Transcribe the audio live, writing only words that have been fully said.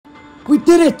We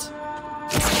did it!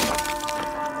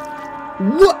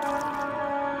 What?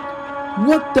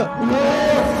 What the?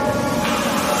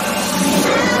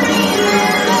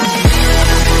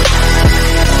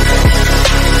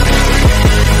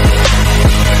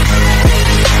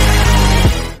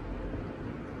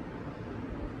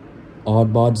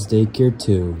 Oddbod's Daycare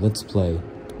 2. Let's play.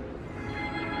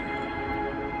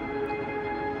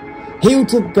 Hey,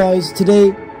 what's up guys?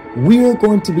 Today we are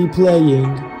going to be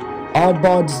playing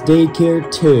Oddbod's Daycare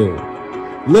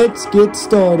 2. Let's get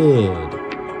started.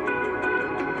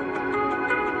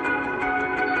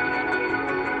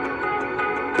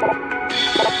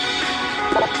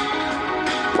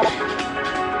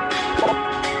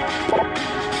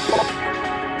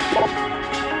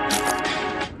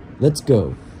 Let's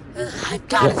go. I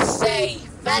gotta say,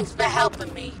 thanks for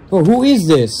helping me. Oh, who is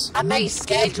this? I may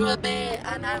scared you a bit,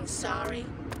 and I'm sorry.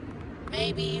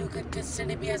 Maybe you could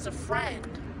consider me as a friend.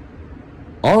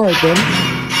 Alright then.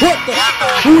 What the?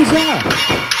 Who's that?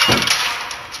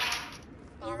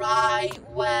 Alright,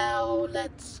 well,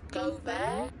 let's go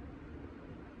there.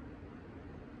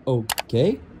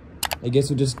 Okay. I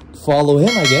guess we just follow him,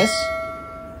 I guess.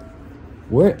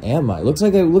 Where am I? Looks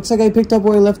like I picked up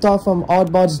where I left off from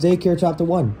Oddbod's Daycare Chapter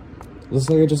 1. Looks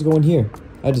like I just go in here.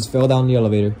 I just fell down the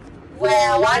elevator.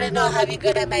 Well, I don't know how you're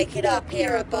gonna make it up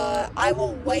here, but I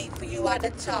will wait for you at the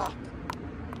top.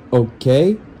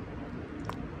 Okay.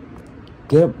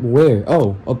 Get up where?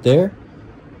 Oh, up there?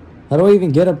 How do I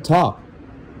even get up top?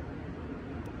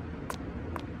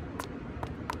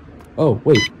 Oh,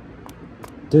 wait.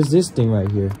 There's this thing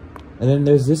right here. And then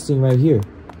there's this thing right here.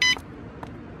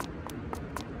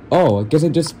 Oh, I guess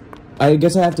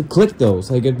I have to click those,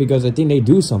 because I think they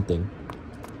do something.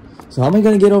 So how am I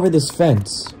gonna get over this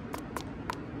fence?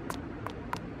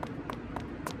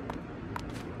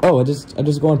 Oh, I just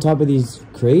go on top of these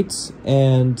crates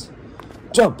and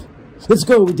jump. Let's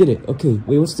go, we did it. Okay,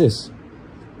 wait, what's this?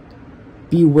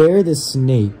 Beware the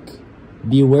snake.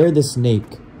 Beware the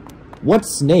snake. What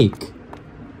snake?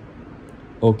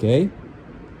 Okay.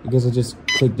 I guess I just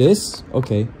click this.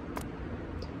 Okay.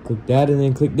 Click that and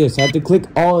then click this. I have to click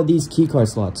all of these keycard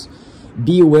slots.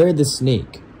 Beware the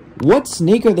snake. What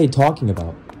snake are they talking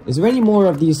about? Is there any more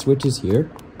of these switches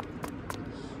here?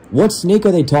 What snake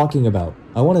are they talking about?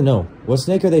 I want to know. What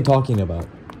snake are they talking about?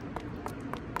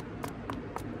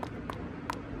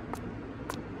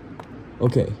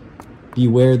 Okay.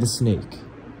 Beware the snake.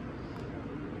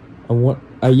 I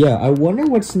wonder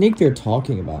what snake they're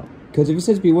talking about. Because if it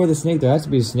says beware the snake, there has to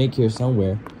be a snake here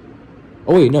somewhere.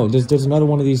 Oh wait, no, there's another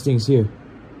one of these things here.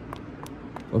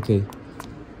 Okay.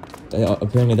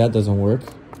 Apparently that doesn't work.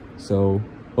 So,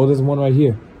 oh, there's one right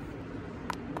here.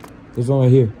 There's one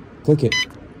right here. Click it.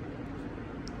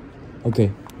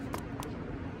 Okay.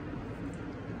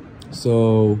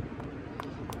 So,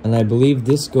 and I believe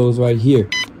this goes right here.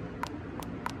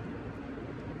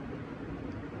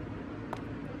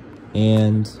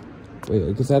 And, wait,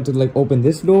 I guess I have to like open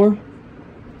this door?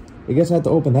 I guess I have to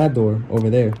open that door over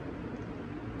there.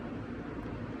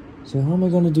 So how am I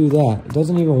gonna do that? It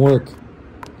doesn't even work.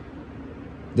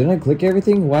 Didn't I click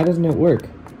everything? Why doesn't it work?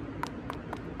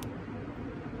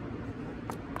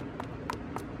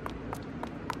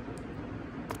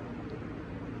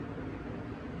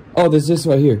 Oh, there's this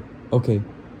right here. Okay.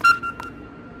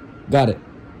 Got it.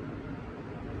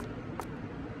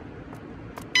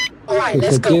 Alright, Okay,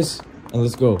 let's click go. this and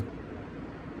let's go.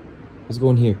 Let's go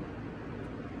in here.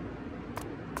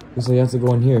 Looks like I have to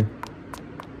go in here.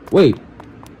 Wait.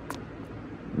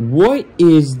 What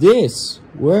is this?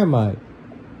 Where am I?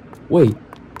 Wait.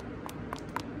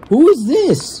 Who is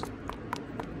this?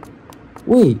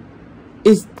 Wait.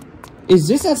 Is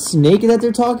this that snake that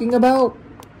they're talking about?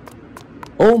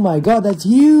 Oh my god, that's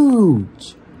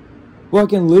huge. Well, I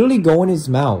can literally go in his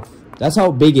mouth. That's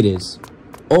how big it is.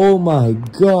 Oh my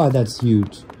god, that's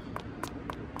huge.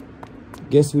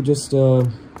 Guess we just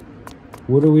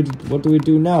what do we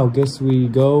do now? Guess we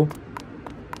go.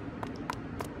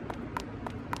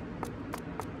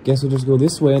 Guess we'll just go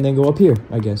this way and then go up here,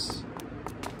 I guess.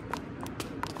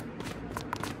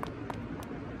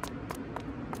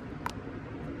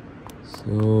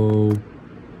 So,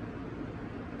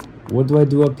 what do I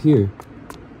do up here?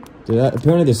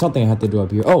 Apparently there's something I have to do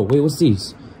up here. Oh, wait, what's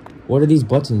these? What are these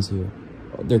buttons here?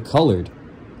 Oh, they're colored.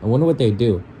 I wonder what they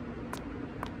do.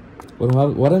 What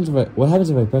happens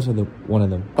if I press one of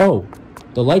them? Oh,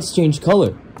 the lights change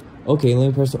color. Okay, let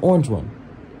me press the orange one.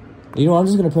 You know, I'm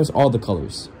just gonna press all the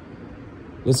colors.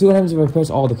 Let's see what happens if I press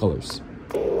all the colors.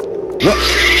 What?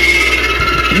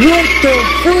 What the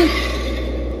frick?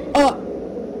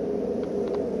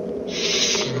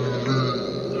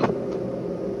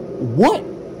 What?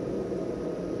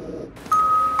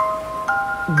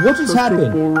 What just happened? A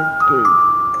boring day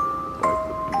by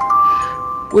the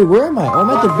beach. Wait, where am I? Oh, I'm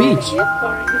at the beach.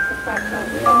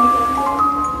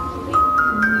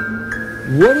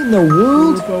 What in the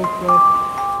world? What about that?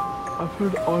 I've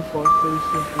heard Oddbod say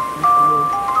something before.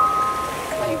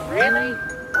 Wait, really?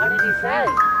 What did he say?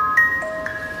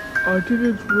 I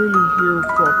didn't really hear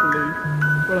properly,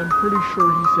 but I'm pretty sure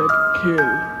he said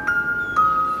kill.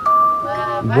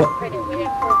 Well, that's pretty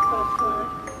weird for a cuss word,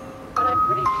 but I'm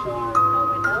pretty sure no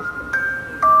one else can,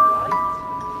 right?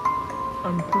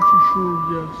 I'm pretty sure,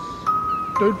 yes.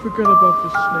 Don't forget about the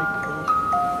snake, though.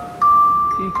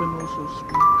 He can also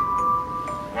speak.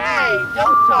 Hey,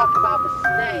 don't talk about the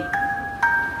snake.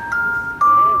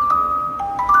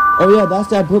 Oh yeah, that's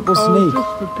that purple Oh, snake.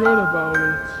 just forget about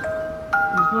it.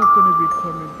 He's not gonna be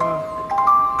coming back.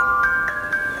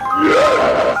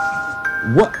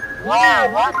 What? Whoa,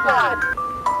 Oddbod!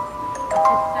 That's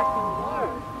his second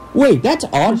word. Wait, that's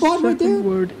His Oddbod right second there?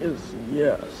 word is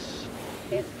yes.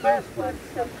 His first word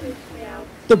still creeps me out.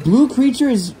 The blue creature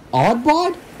is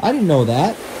Oddbod? I didn't know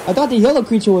that. I thought the yellow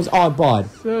creature was Oddbod.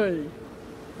 Say,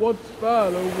 what's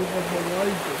bad over the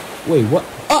horizon? Wait, what?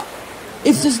 Ah!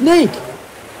 It's the snake!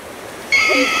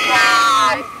 He's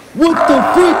back! What the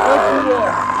freak?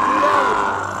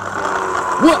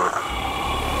 What?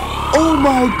 Oh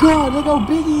my god, look how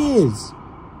big he is!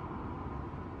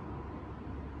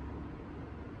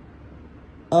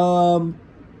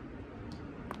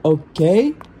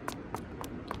 Okay.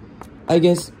 I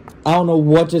guess, I don't know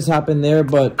what just happened there,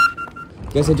 but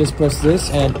guess I just pressed this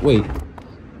and, wait.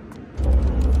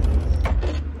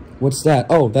 What's that?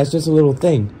 Oh, that's just a little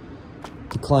thing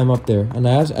to climb up there. And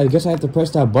I guess I have to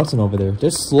press that button over there.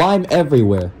 There's slime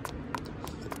everywhere.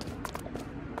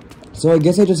 So I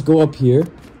guess I just go up here.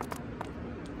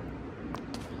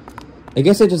 I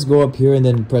guess I just go up here and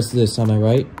then press this, am I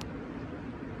right?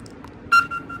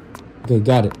 Okay,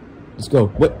 got it. Let's go.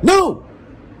 What? No!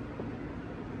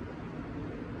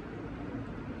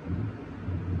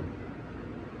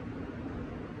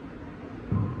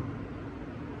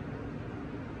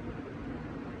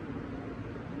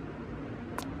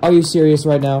 Are you serious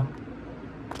right now?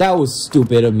 That was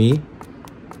stupid of me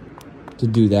to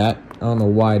do that. I don't know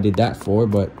why I did that for,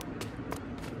 but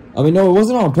I mean, no, it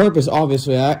wasn't on purpose,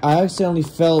 obviously. I accidentally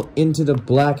fell into the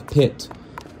black pit.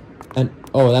 And,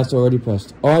 oh, that's already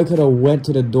pressed. Oh, I could have went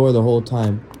to the door the whole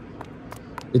time.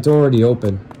 It's already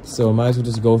open, so I might as well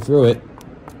just go through it.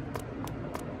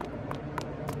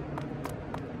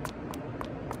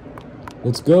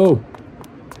 Let's go.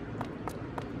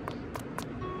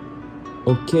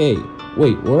 Okay,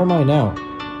 wait, where am I now?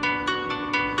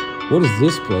 What is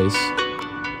this place?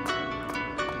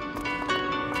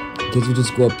 Guess we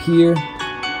just go up here.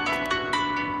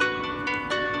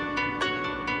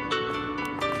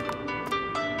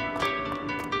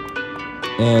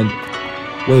 And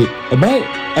wait, am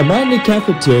I in the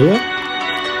cafeteria?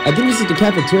 I think this is the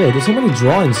cafeteria. There's so many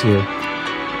drawings here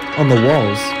on the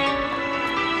walls.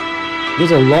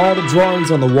 There's a lot of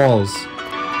drawings on the walls.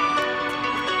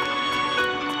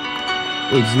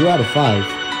 Wait, 0 out of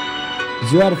 5.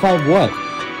 0 out of 5 what?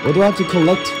 What do I have to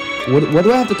collect? What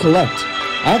do I have to collect?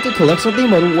 I have to collect something?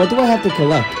 What do I have to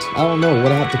collect? I don't know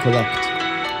what I have to collect.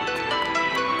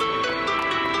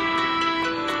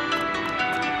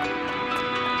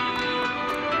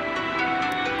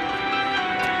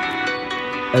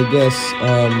 I guess,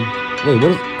 wait,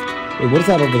 what is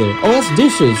that over there? Oh, that's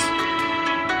dishes!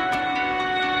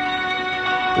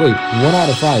 Wait, 1 out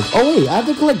of 5. Oh wait, I have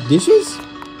to collect dishes?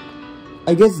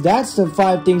 I guess that's the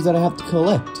 5 things that I have to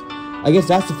collect. I guess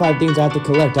that's the 5 things I have to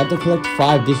collect. I have to collect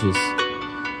 5 dishes.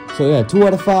 So yeah, 2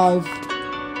 out of 5.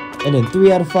 And then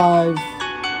 3 out of 5.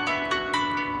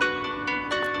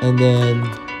 And then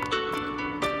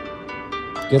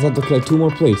guess I have to collect 2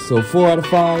 more plates. So 4 out of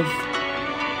 5.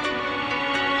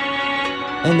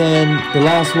 And then the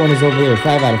last one is over there,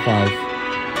 5 out of 5.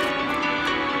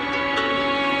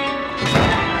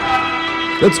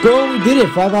 Let's go, we did it!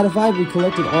 5 out of 5, we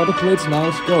collected all the plates, now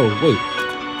let's go. Wait,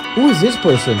 who is this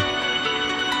person?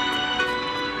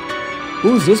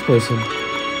 Who is this person?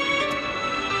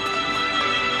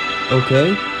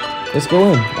 Okay, let's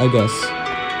go in, I guess.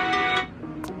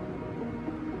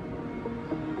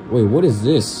 Wait, what is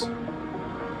this?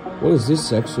 What is this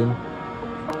section?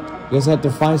 Guess I have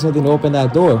to find something to open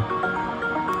that door.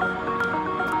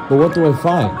 But what do I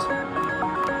find?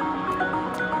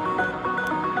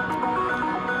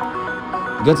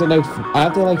 I guess I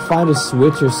have to find a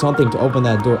switch or something to open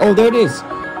that door. Oh, there it is!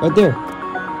 Right there.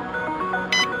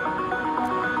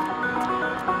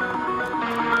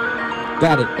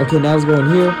 Got it. Okay, now let's go in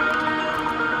here.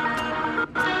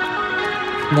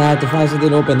 Now I have to find something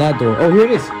to open that door. Oh, here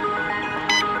it is.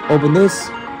 Open this.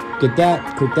 Get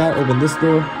that. Click that. Open this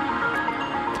door.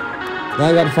 Now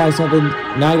I gotta find something.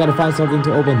 Now I gotta find something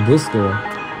to open this door.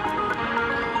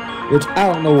 Which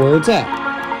I don't know where it's at.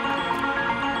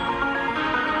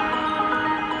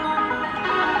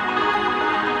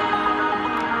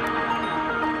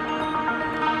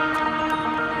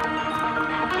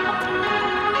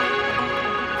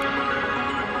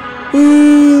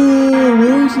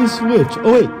 Where is the switch?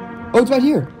 Oh wait. Oh, it's right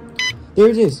here. There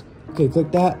it is. Okay,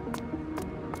 click that.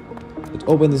 Let's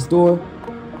open this door.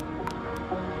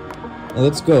 Now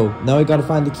let's go. Now I gotta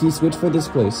find the key switch for this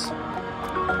place.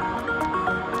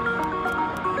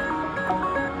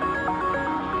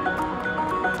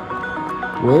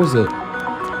 Where is it?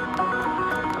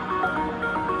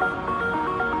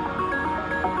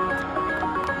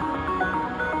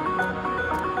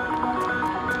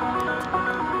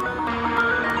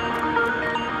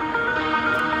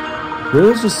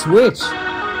 Where is the switch?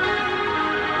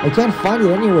 I can't find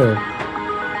it anywhere.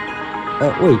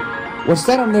 Wait. What's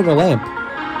that under the lamp?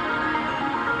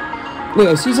 Wait,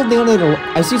 I see something under the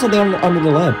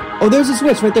lamp. Oh, there's a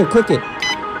switch right there. Click it.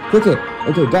 Click it.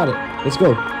 Okay, got it. Let's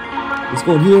go. Let's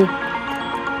go in here.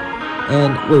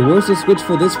 And wait, where's the switch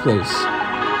for this place?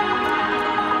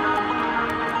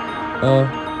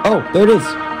 Oh, there it is.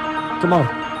 Come on.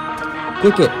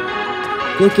 Click it.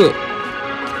 Click it.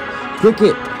 Click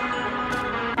it.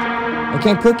 I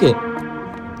can't click it.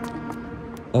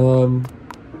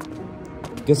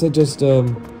 Guess I just, go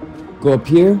up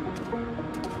here.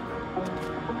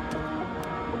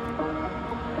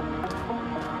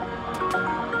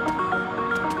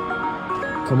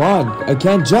 Come on, I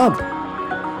can't jump.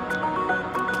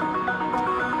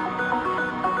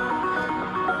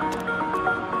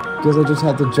 Guess I just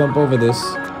have to jump over this.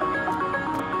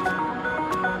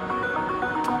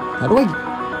 How do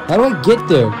I get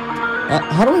there?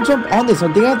 How do I jump on this?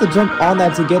 I think I have to jump on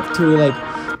that to get to, like,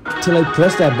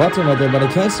 press that button right there, but I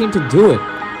can't seem to do it.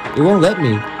 It won't let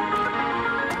me.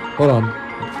 Hold on.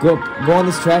 Go on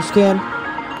this trash can.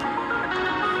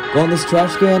 Go on this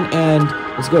trash can and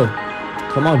let's go.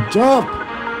 Come on, jump!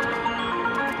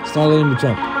 It's not letting me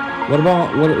jump. What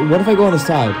if I go on the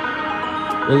side?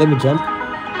 Will it let me jump?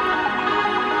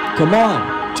 Come on,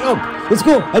 jump! Let's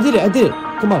go! I did it!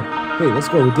 Come on. Wait, let's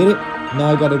go. We did it.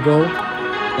 Now I gotta go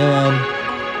and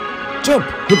jump!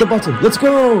 Hit the button. Let's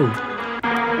go!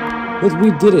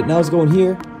 We did it. Now let's go in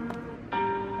here.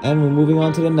 And we're moving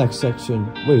on to the next section.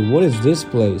 Wait, what is this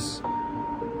place?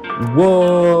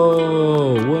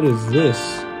 Whoa! What is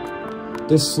this?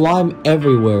 There's slime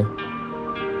everywhere.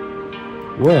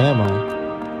 Where am I?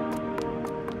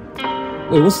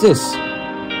 Wait, what's this?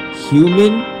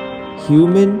 Human,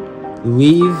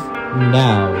 leave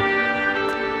now.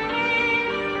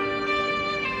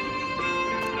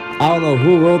 I don't know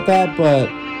who wrote that, but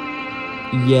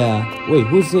yeah. Wait,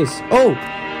 who's this? Oh,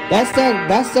 that's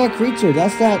that creature.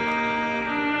 That's that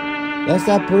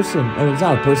person. Oh, it's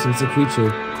not a person. It's a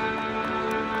creature.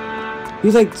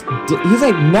 He's like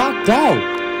knocked out.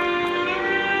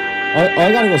 Oh,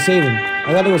 I gotta go save him.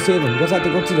 Because I have to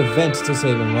go to the vents to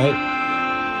save him, right?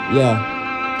 Yeah,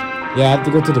 I have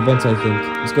to go to the vents, I think.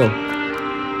 Let's go.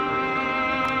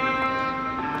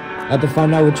 I have to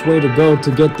find out which way to go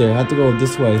to get there. I have to go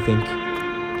this way, I think.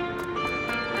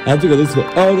 I have to go this way.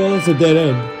 Oh no, that's a dead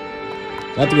end.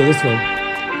 I have to go this way.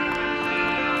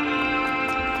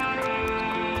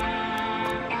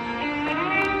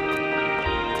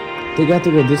 I think I have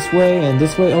to go this way and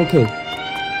this way. Okay.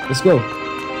 Let's go.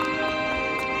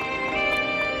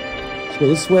 Let's go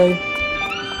this way.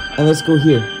 And let's go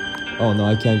here. Oh no,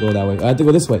 I can't go that way. I have to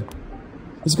go this way.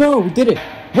 Let's go. We did it.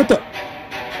 What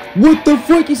the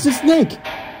frick is the snake?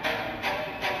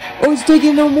 Oh, he's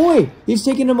taking him away. He's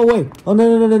taking him away. Oh,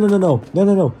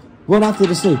 no. Run after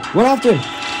the snake. Run after him.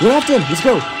 Let's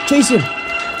go. Chase him.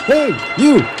 Hey,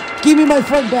 you. Give me my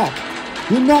friend back.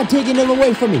 You're not taking him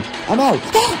away from me. I'm out.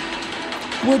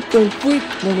 What the freak?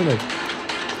 No.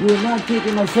 You're not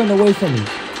taking my friend away from me.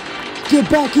 Get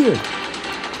back here.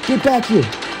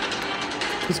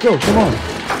 Let's go. Come on.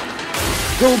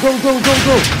 Go.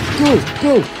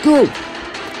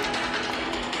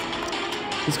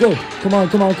 Let's go. Come on.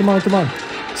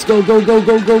 Let's go.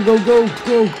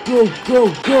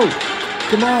 Go.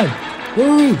 Come on.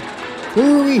 Hurry.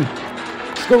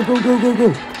 Let's go.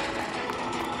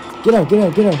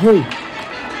 Get out. Hurry.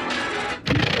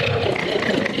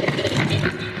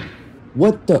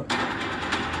 What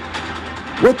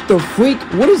the freak?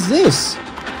 What is this?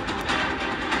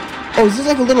 Oh, is this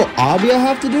like a little obby I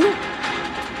have to do?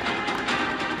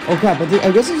 Oh crap, I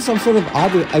guess this is some sort of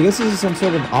obby.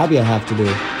 I have to do.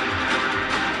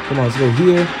 Come on, let's go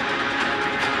here.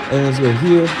 And let's go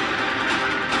here.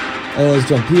 And let's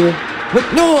jump here.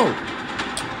 What? No!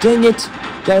 Dang it!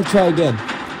 Gotta try again.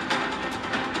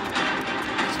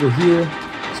 Let's go here.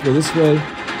 Let's go this way.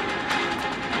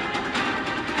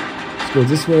 Let's go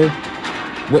this way.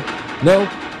 What? No!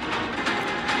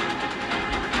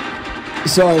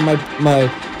 Sorry,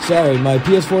 my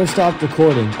PS4 stopped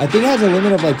recording. I think it has a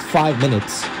limit of like 5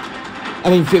 minutes. I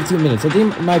mean 15 minutes. I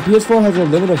think my PS4 has a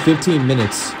limit of 15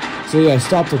 minutes. So yeah, I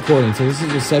stopped recording. So this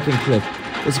is the second clip.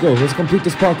 Let's go. Let's complete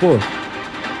this parkour.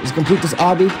 Let's complete this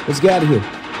obby. Let's get out of here.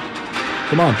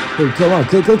 Come on. Hey, come on.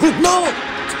 Click, click, click. No!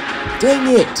 Dang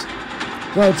it!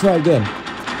 Gotta try again.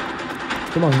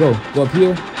 Come on, go. Go up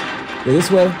here. Go this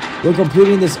way. We're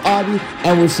completing this obby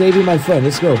and we're saving my friend.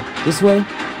 Let's go. This way.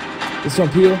 Let's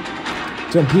jump here.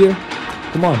 Jump here.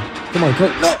 Come on. Come on.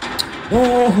 Click. No!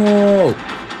 Oh!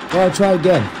 Gotta try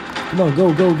again. Come on.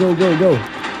 Go, go, go, go, go.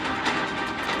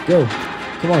 Go.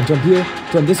 Come on. Jump here.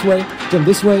 Jump this way. Jump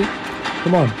this way.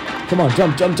 Come on. Come on.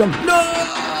 Jump, jump, jump. No!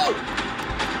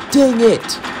 Dang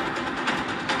it!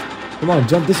 Come on.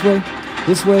 Jump this way.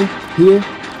 This way. Here.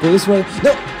 Go this way.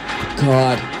 No!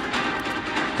 God.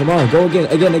 Come on. Go again.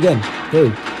 Again, again.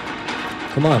 Hey.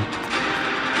 Come on.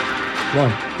 Come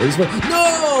on. Go this way.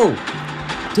 No!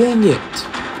 Dang it.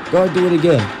 Gotta do it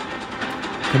again.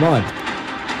 Come on.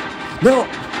 No!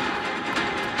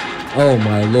 Oh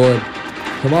my lord.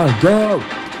 Come on. Go!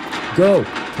 Go!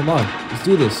 Come on. Let's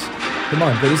do this. Come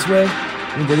on. Go this way.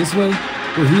 Go this way.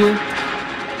 Go here.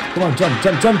 Come on. Jump,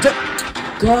 jump, jump, jump.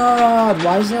 God,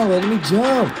 why is it not letting me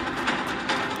jump?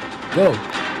 Go.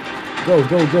 Go,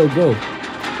 go, go, go.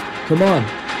 Come on.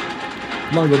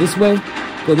 Come on, go this way.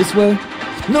 Go this way.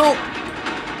 No!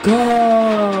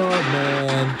 God,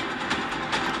 man.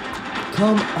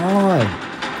 Come on.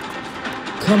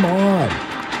 Come on.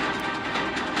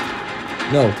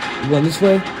 No. We're going this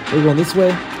way. We're going this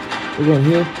way. We're going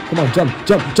here. Come on, jump,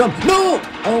 jump, jump. No!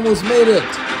 I almost made it.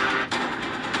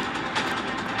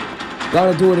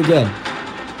 Gotta do it again.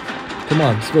 Come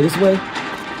on, let's go this way.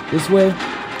 This way.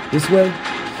 This way.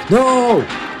 No!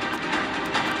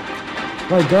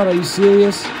 My God, are you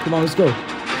serious? Come on, let's go.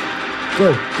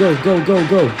 Go, go, go, go,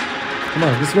 go. Come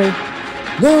on, this way.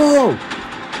 No!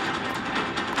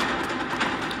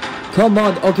 Come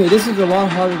on. Okay, this is a lot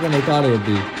harder than I thought it would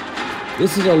be.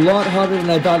 This is a lot harder than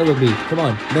I thought it would be. Come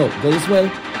on. No, go this way.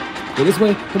 Go this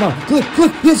way. Come on. Click,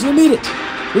 click. Yes, we made it.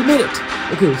 We made it.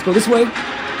 Okay, let's go this way.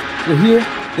 Go here,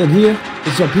 then here.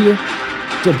 Let's jump here.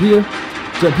 Jump here.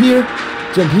 Jump here.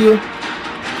 Jump here.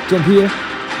 Jump here.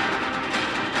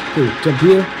 Okay, jump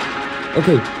here.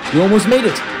 Okay, we almost made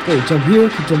it. Okay, jump here.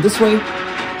 Jump this way.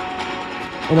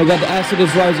 Oh my God, the acid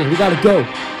is rising. We gotta go.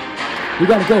 We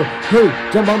gotta go. Hurry,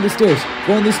 jump on the stairs.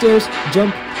 Go on the stairs.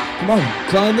 Jump. Come on,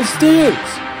 climb the stairs.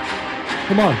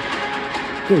 Come on.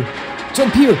 Okay,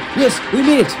 jump here. Yes, we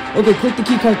made it. Okay, click the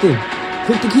keycard thing.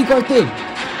 Click the keycard thing.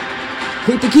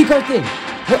 Click the keycard thing.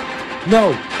 What?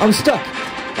 No, I'm stuck.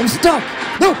 I'm stuck.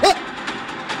 No. Ah!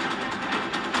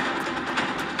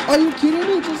 Are you kidding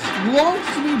me? It just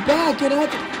launched me back and I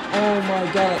had to... Oh my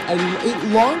God. It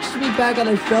launched me back and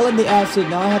I fell in the acid.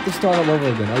 Now I have to start all over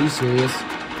again. Are you serious?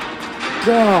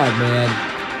 God, man.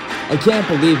 I can't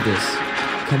believe this.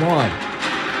 Come on.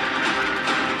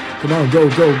 Come on, go,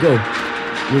 go, go.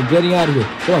 We're getting out of here.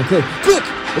 Come on, click. Click!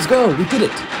 Let's go. We did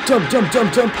it. Jump, jump,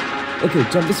 jump, jump. Okay,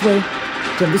 jump this way.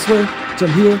 Jump this way.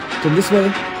 Jump here. Jump this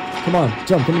way. Come on.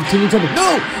 Jump. Continue jumping.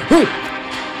 No! Hey!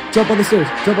 Jump on the stairs.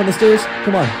 Jump on the stairs.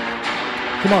 Come on.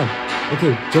 Come on.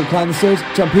 Okay, jump, climb the stairs.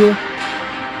 Jump here.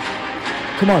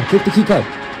 Come on. Click the keycard.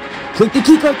 Click the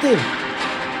keycard thing.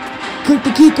 Click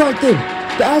the keycard thing.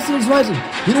 The acid is rising.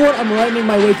 You know what? I'm ramming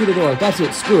my way to the door. That's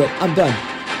it. Screw it. I'm done.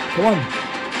 Come on.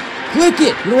 Click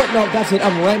it. You know what? No, that's it.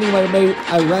 I'm ramming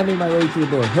my way to the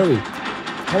door. Hurry.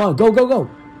 Come on. Go, go, go.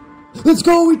 Let's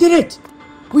go. We did it.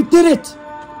 We did it.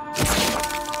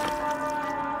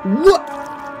 What?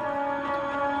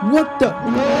 What the?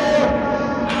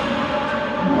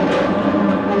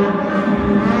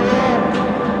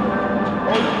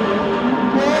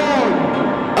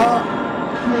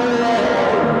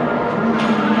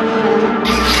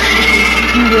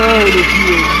 Get out of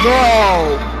here now!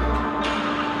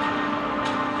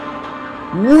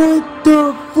 What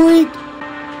the freak?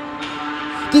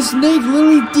 The snake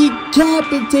literally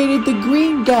decapitated the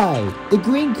green guy, the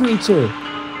green creature.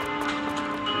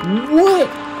 What?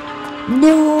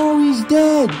 No, he's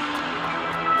dead.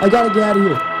 I gotta get out of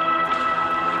here.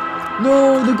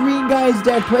 No, the green guy is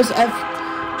dead. Press F.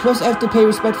 Press F to pay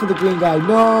respect for the green guy.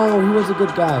 No, he was a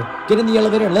good guy. Get in the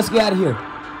elevator and let's get out of here.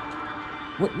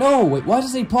 What? No, wait, why does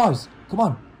it say pause? Come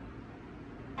on.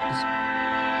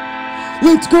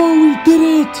 Let's go, we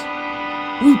did it!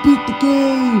 We beat the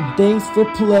game! Thanks for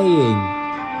playing!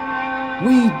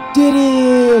 We did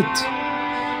it!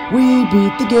 We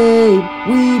beat the game!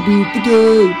 We beat the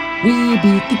game! We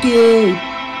beat the game!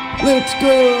 Let's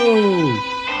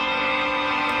go!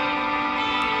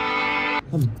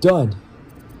 I'm done.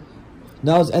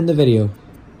 Now let's end the video.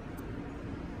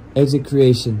 Exit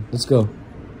creation. Let's go.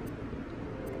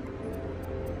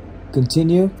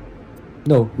 Continue.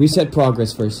 No, reset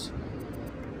progress first.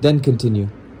 Then continue.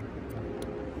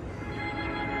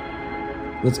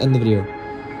 Let's end the video.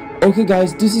 Okay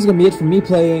guys, this is gonna be it for me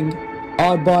playing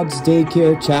Oddbod's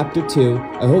Daycare Chapter 2.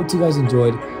 I hope you guys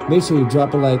enjoyed. Make sure you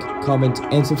drop a like, comment,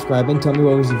 and subscribe, and tell me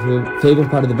what was your favorite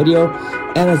part of the video.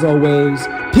 And as always,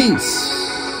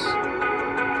 peace!